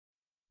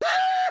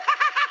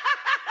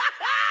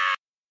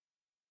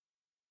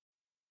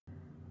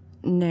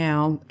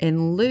Now,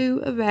 in lieu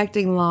of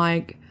acting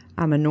like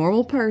I'm a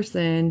normal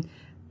person,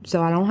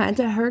 so I don't have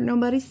to hurt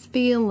nobody's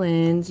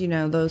feelings, you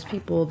know, those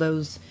people,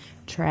 those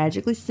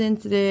tragically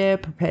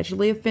sensitive,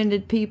 perpetually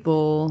offended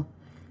people,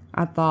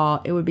 I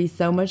thought it would be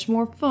so much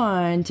more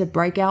fun to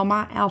break out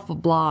my alpha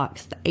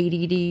blocks, the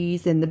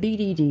ADDs and the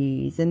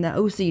BDDs and the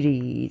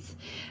OCDs.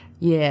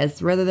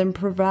 Yes, rather than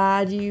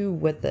provide you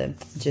with a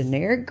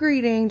generic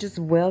greeting, just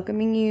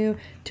welcoming you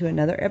to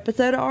another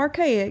episode of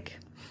Archaic.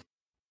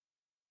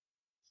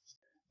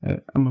 I'm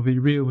going to be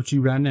real with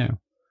you right now.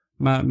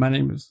 My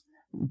name is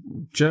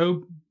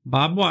Joe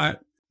Bob White,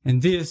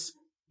 and this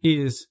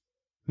is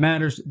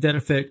Matters That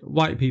Affect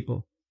White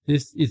People.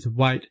 This is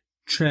White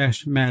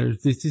Trash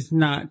Matters. This is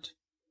not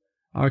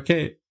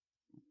Archaic.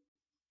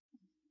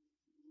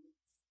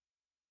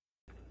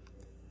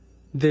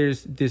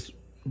 There's this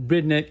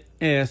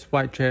redneck-ass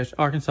white trash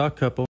Arkansas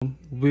couple.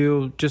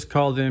 We'll just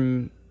call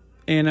them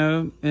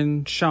Anna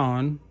and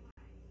Sean.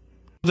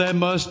 That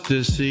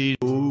mustard seed.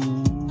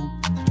 Who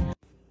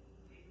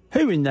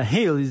in the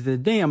hell is the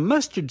damn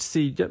mustard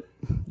seed?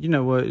 You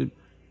know what? It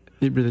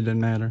really doesn't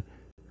matter.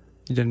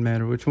 It doesn't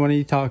matter which one are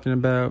you talking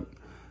about.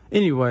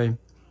 Anyway,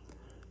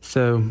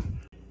 so...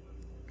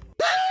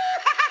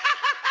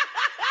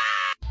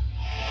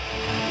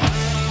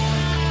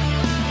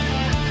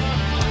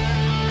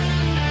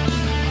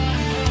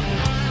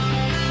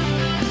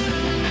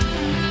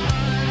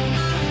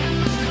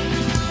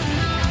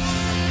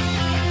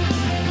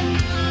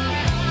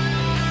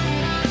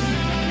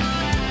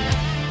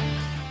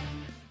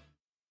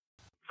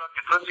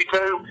 Pussy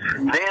too,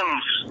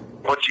 them's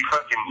what you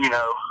fucking, you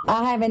know.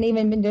 I haven't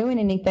even been doing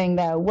anything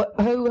though.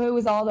 Who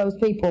is all those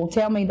people?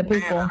 Tell me the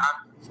people. Man,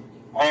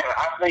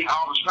 I think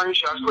all the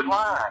screenshots. Quit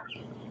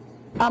lying.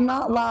 I'm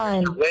not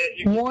lying.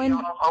 One.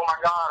 Oh my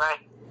God!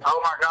 Oh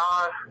my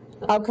God!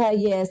 Okay,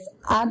 yes,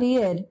 I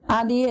did.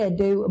 I did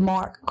do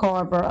Mark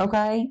Carver.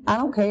 Okay, I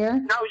don't care.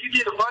 No, you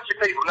did a bunch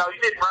of people. No, you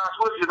did Bryce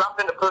Woods because I'm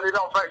finna put it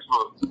on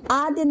Facebook.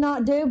 I did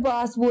not do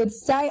Bryce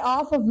Woods. Stay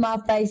off of my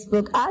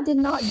Facebook. I did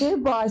not do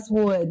Bryce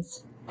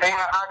Woods. And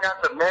I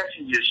got the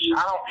messages.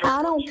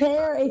 I don't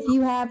care if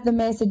you have the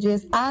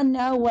messages. I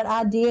know what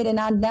I did and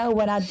I know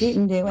what I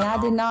didn't do, and I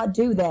did not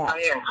do that.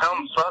 Man,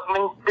 come fuck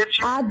me,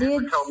 bitch. I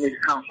did. Told me to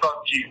come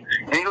fuck you.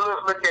 And you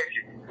look at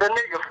you. The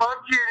nigga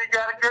fuck you. You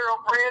got a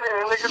girlfriend,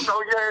 and the nigga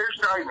stole your hair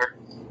straightener.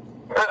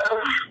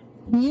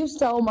 You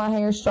stole my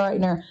hair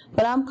straightener,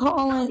 but I'm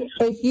calling.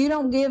 If you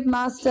don't give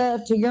my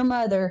stuff to your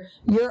mother,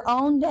 your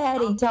own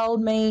daddy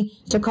told me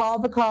to call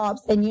the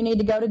cops and you need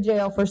to go to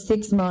jail for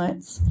 6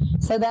 months.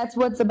 So that's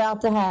what's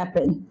about to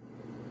happen.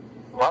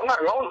 Well, I'm not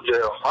going to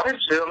jail. I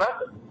didn't steal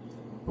nothing.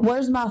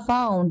 Where's my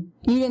phone?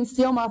 You didn't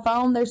steal my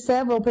phone? There's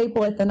several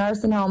people at the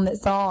nursing home that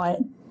saw it.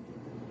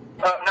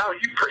 No,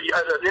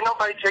 did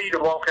nobody tell you to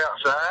walk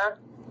outside?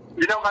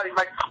 Did nobody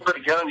put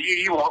a gun to you?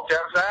 You walked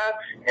outside,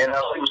 and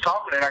he was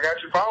talking, and I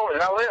got your phone,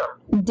 and I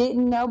left.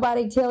 Didn't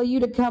nobody tell you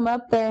to come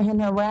up there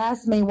and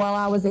harass me while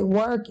I was at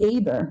work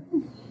either?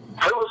 Who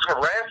was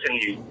harassing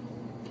you?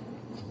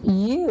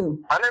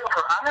 You. I never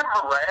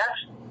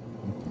harassed.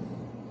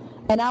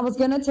 And I was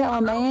going to tell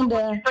Amanda.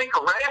 What you think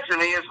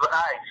harassing is, but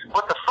hey,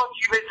 what the fuck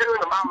you been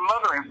doing to my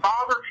mother and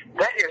father?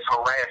 That is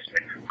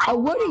harassment.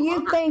 What do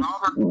you think?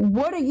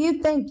 What do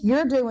you think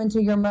you're doing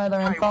to your mother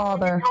and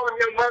father? You calling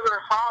your mother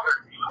and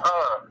father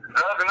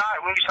the other night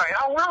when you say,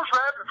 "Oh, where's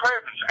Rapid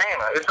Preppers?"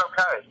 Anna, it's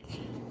okay.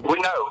 We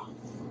know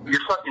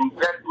you're fucking.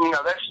 That's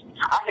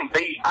I can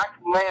be.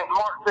 Man,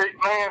 Mark,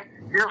 man,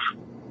 you're.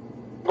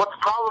 What the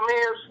problem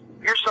is?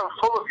 You're so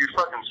full of your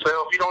fucking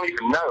self, you don't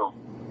even know.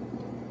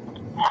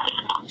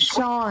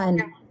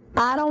 Sean,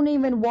 I don't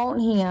even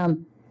want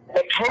him.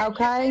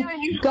 Okay?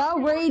 Go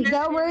read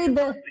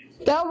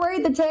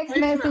the text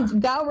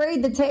message. Go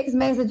read the text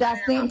message I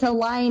sent to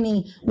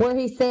Laney where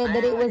he said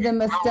that it was a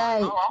mistake.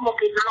 I'm gonna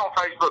get it on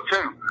Facebook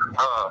too.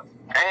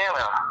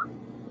 Anna,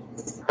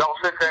 don't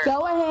sit there.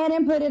 Go ahead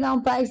and put it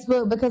on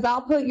Facebook because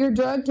I'll put your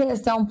drug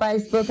test on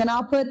Facebook and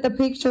I'll put the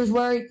pictures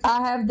where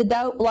I have the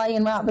dope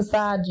laying right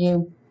beside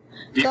you.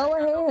 Go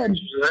ahead.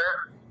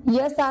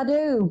 Yes, I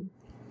do.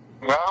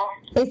 Well,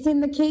 it's in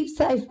the keep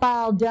safe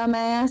file,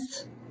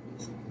 dumbass.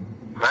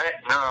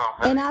 No.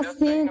 And I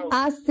sent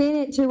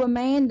it to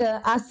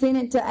Amanda. I sent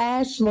it to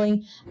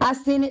Ashley. I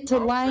sent it to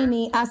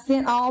Laney. I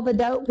sent all the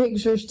dope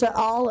pictures to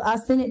all. I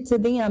sent it to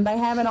them. They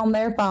have it on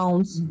their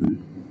phones.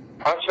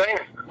 I've seen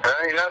it.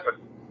 There ain't nothing.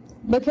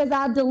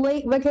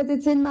 Because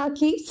it's in my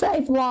keep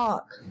safe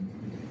lock.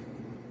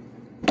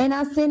 And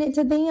I sent it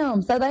to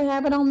them, so they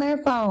have it on their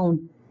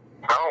phone.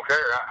 I don't care.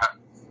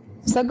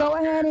 So go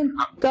ahead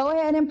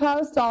and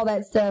post all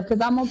that stuff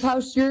because I'm gonna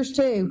post yours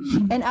too.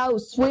 And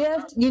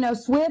Swift,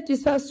 Swift is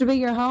supposed to be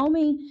your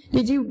homie.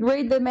 Did you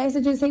read the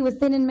messages he was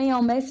sending me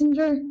on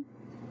Messenger?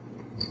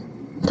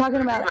 Talking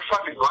about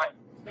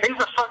he's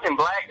a fucking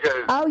black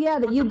dude. Oh yeah,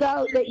 that you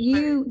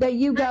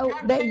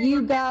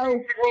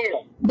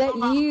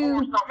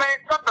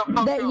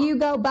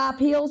go buy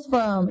pills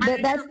from.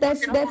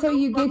 That's who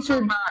you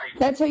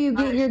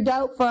get your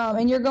dope from,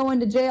 and you're going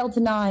to jail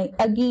tonight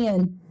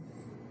again.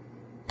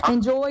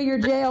 Enjoy your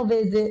jail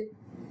visit.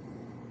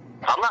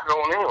 I'm not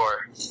going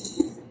anywhere.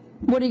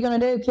 What are you going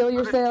to do? Kill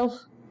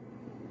yourself?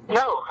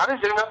 No, I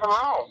didn't do nothing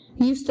wrong.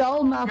 You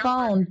stole my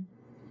phone.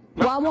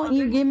 Why won't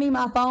you give me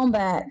my phone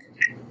back?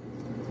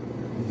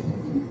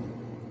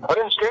 I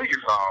didn't steal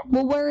your phone.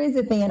 Well, where is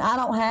it then? I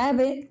don't have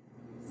it.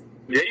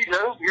 Yeah, you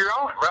do. You're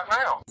on it right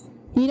now.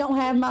 You don't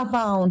have my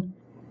phone.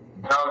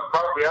 No, the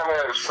property I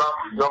had is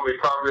probably going to be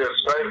property of the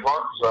state of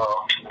Arkansas.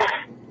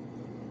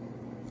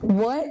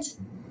 What?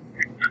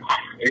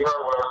 You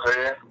heard what I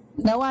said.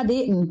 No, I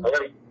didn't.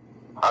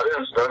 I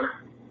didn't stutter.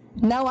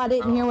 No, I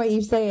didn't hear what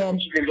you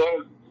said. You can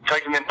do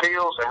taking them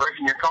pills and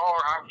wrecking your car.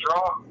 I'm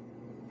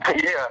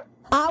drunk. Yeah.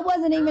 I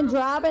wasn't even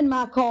driving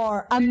my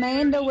car.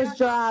 Amanda was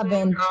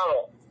driving.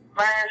 Oh,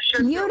 man,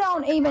 shut You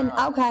don't even.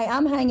 Okay,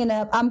 I'm hanging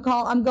up. I'm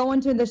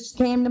going to the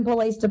Camden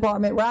Police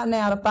Department right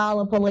now to file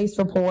a police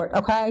report.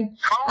 Okay.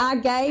 I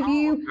gave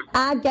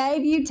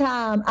you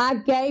time. I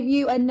gave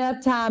you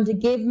enough time to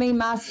give me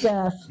my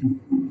stuff.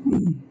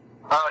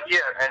 Yeah,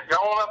 and go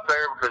on up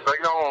there because they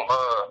don't.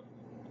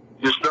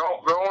 Just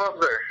don't go on up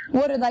there.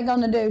 What are they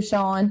going to do,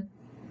 Sean?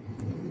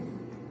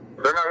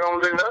 They're not going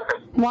to do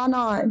nothing. Why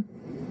not?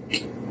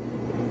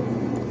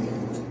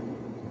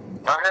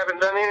 I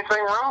haven't done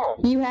anything wrong.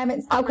 You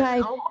haven't?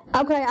 Okay.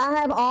 Okay, I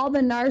have all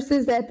the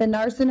nurses at the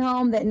nursing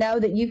home that know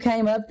that you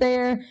came up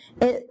there,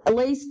 at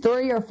least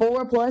 3 or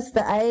 4 plus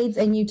the aides,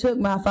 and you took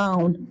my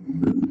phone.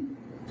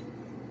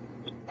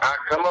 I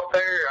come up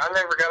there. I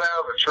never got out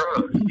of the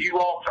truck. You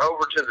walked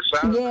over to the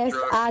side of the truck.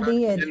 Yes, I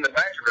did. In the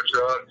back of the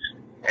truck.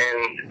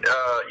 And,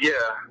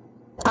 yeah.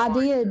 I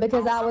did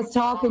because I was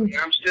talking.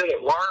 I'm still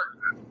at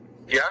work.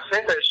 Yeah, I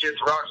sent that shit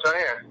to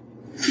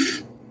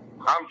Roxanne.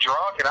 I'm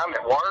drunk and I'm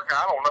at work.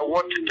 I don't know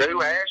what to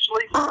do,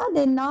 Ashley. I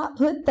did not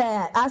put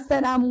that. I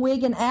said I'm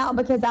wigging out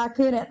because I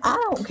couldn't. I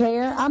don't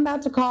care. I'm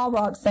about to call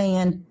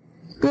Roxanne.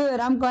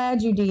 Good. I'm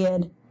glad you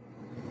did.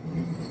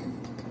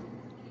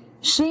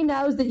 She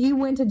knows that you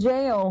went to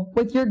jail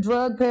with your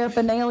drug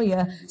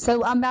paraphernalia,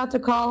 so I'm about to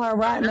call her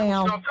right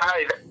now.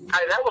 Hey,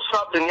 that was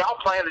something y'all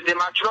planted in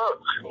my truck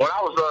when I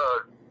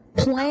was,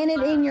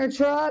 Planted in your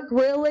truck?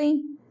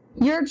 Really?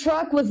 Your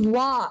truck was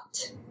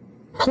locked.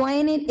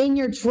 Planted in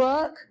your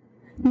truck?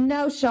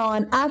 No,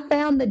 Sean. I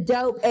found the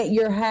dope at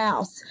your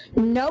house.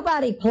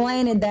 Nobody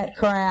planted that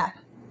crap.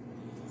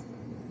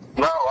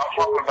 No, I'm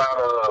talking about,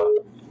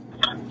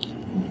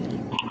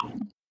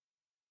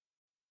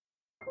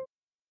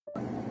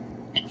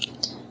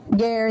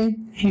 Gary,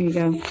 here you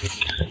go.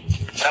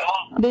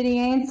 Did he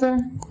answer?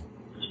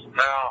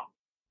 No.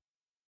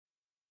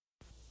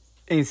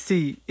 And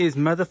see, it's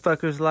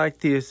motherfuckers like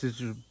this is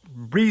the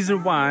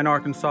reason why in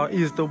Arkansas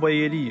is the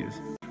way it is.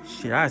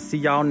 Shit, I see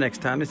y'all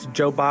next time. This is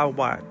Joe Bob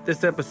White.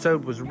 This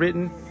episode was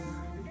written,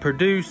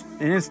 produced,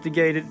 and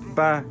instigated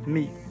by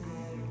me,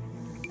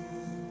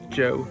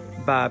 Joe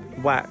Bob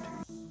White.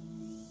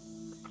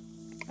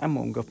 I'm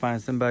gonna go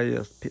find somebody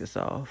else to piss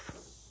off.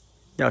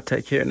 Y'all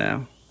take care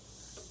now.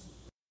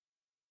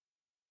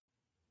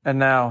 And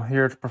now,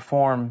 here to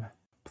perform,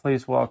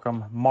 please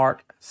welcome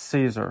Mark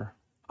Caesar.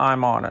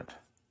 I'm on it.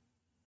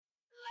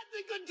 Let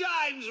the good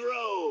times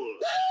roll.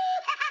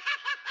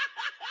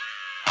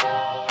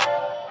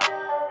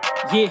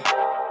 Yeah.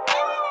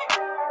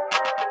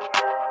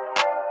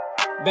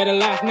 Better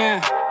laugh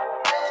now.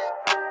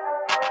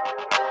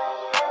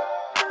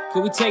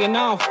 Could we taking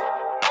off?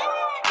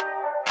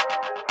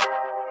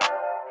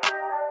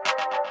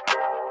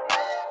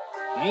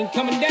 I ain't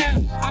coming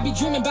down. I be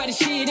dreaming about this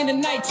shit in the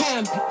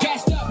nighttime.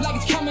 Gassed up like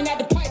it's coming out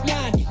the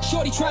pipeline.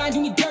 Shorty trying to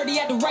do me dirty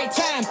at the right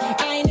time.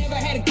 I ain't never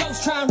had a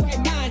ghost try and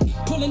write mine.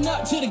 Pulling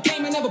up to the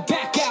game, I never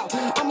back out.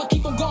 I'ma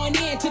keep on going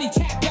in till they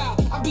tap out.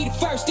 I'll be the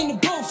first in the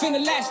booth and the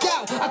last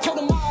out. I told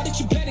them all that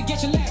you better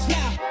get your last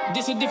now.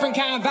 This a different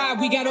kind of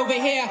vibe we got over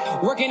here.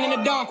 Working in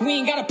the dark, we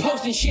ain't gotta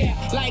post and share.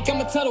 Like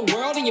I'ma tell the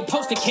world and you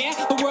post to care.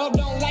 The world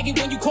don't like it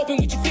when you coping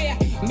with your fear.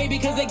 Maybe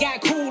cause they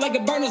got cool like the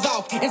burners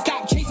off. And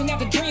stop chasing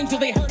after dreams till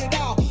they heard it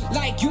all.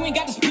 Like you ain't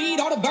got the speed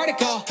or the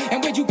vertical.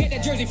 And where'd you get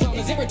that jersey from?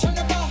 Is it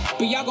returnable?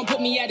 But y'all gon' put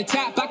me at the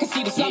top, I can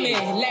see the summit.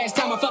 Last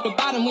time I felt the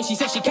bottom when she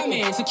said she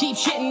coming. So keep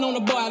shitting on the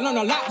boy, I learned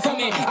a lot from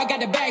it. I got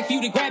the bag for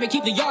you to grab it,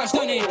 keep the yard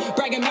stunning.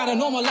 Bragging about a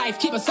normal life,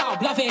 keep us all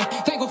bluffing.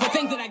 Thankful for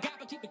things that I got,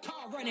 but keep the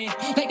car running.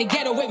 Like the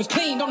getaway was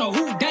clean, don't know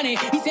who done it.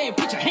 He said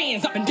put your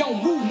hands up and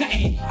don't move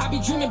nothing. I be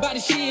dreaming about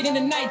the shit in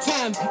the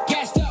nighttime.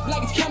 Gassed up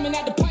like it's coming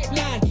out the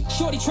pipeline.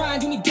 Shorty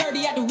trying to do me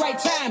dirty at the right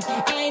time.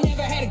 I ain't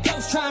never had a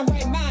ghost try and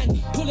write mine.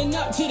 Pulling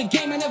up to the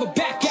game, I never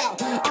back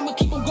out. I'ma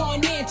keep on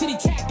going in till they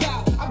tap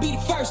out. I'll be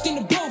the first in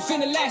the booth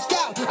and the last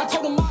out. I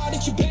told them all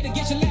that you better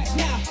get your last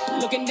now.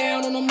 Looking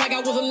down on them like I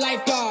was a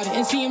lifeguard.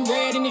 And seeing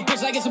red in this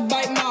bitch like it's a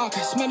bite mark.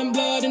 Smelling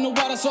blood in the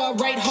water, so I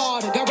write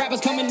hard. Got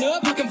rappers coming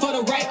up, looking for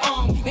the right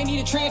arm. They need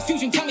a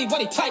transfusion, tell me what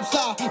they types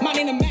are. Mine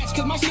ain't a match,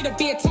 cause my shit'll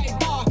be a tight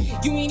bar.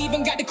 You ain't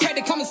even got the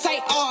credit, come and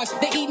cite ours.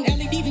 They eating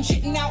LEDs and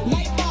shitting out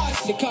light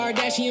bars. The car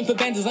Kardashian for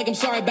Benzes, like I'm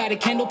sorry about it.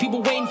 Kendall,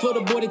 people waiting for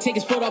the boy to take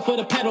his foot off of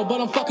the pedal. But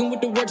I'm fucking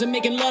with the words and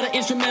making love to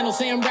instrumental.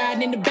 Say I'm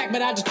riding in the back,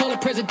 but I just call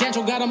it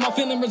presidential. Got them all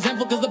feeling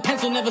resentful, cause the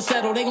pencil never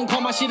settled. They gon'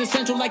 call my shit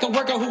essential, like a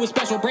worker who is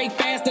special. Break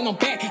fast and I'm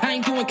back. I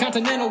ain't doing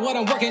continental. What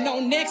I'm working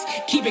on next,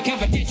 keep it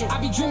confidential. I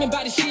be dreaming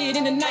about the shit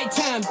in the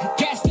nighttime.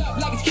 Gassed up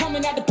like it's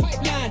coming out the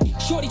pipeline.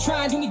 Shorty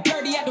trying to do me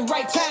dirty at the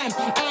right time.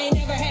 I ain't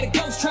never had a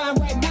ghost try and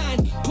write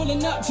mine.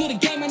 Pulling up to the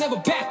game, I never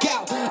back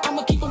out.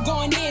 I'ma keep on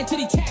going in till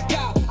they tap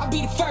out. I'll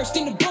be the first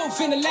in the booth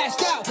and the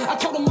last out. I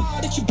told them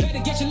all that you better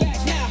get your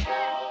last now.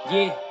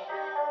 Yeah.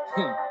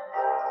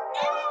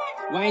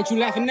 Why ain't you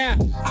laughing now?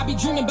 I be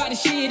dreaming about the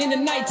shit in the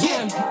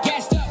nighttime.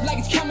 Gassed up like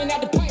it's coming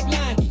out the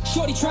pipeline.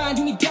 Shorty trying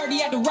to do me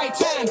dirty at the right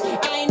time.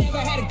 I ain't never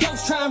had a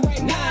ghost try and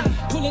write mine.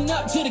 Pulling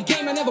up to the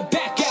game, I never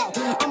back out.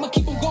 I'ma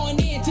keep on going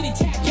in till they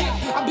tap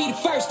out. I'll be the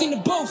first in the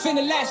booth and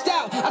the last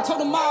out. I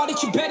told them all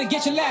that you better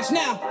get your last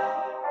now.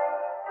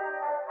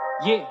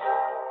 Yeah.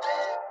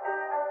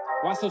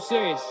 Why so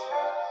serious?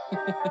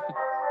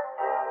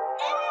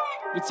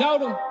 We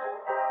told them.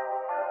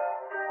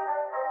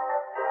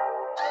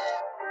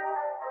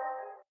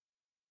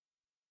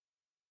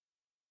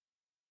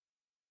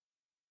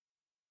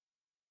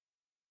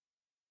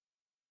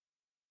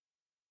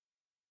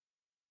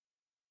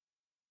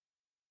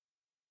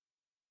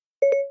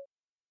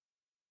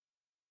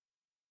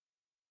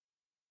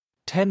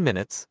 Ten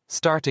minutes,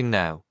 starting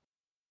now.